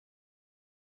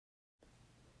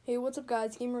Hey, what's up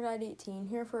guys, GamerGuide18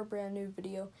 here for a brand new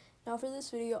video. Now for this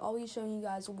video, I'll be showing you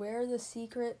guys where the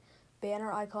secret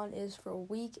banner icon is for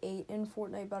week 8 in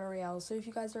Fortnite Battle Royale. So if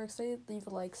you guys are excited, leave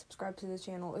a like, subscribe to the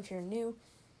channel if you're new,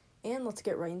 and let's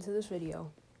get right into this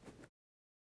video.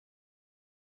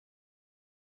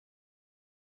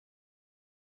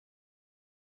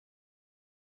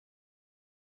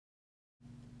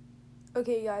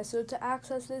 Okay guys, so to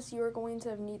access this, you are going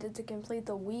to have needed to complete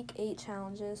the week 8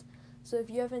 challenges. So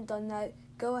if you haven't done that,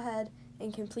 go ahead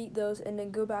and complete those and then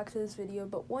go back to this video.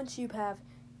 But once you have,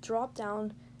 drop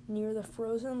down near the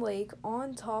frozen lake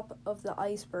on top of the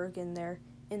iceberg in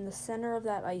the center of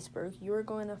that iceberg, you are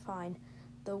going to find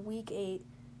the week 8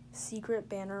 secret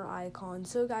banner icon.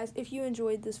 So guys, if you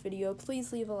enjoyed this video,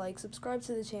 please leave a like, subscribe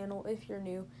to the channel if you're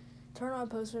new, turn on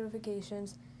post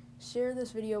notifications, share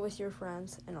this video with your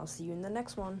friends, and I'll see you in the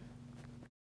next one.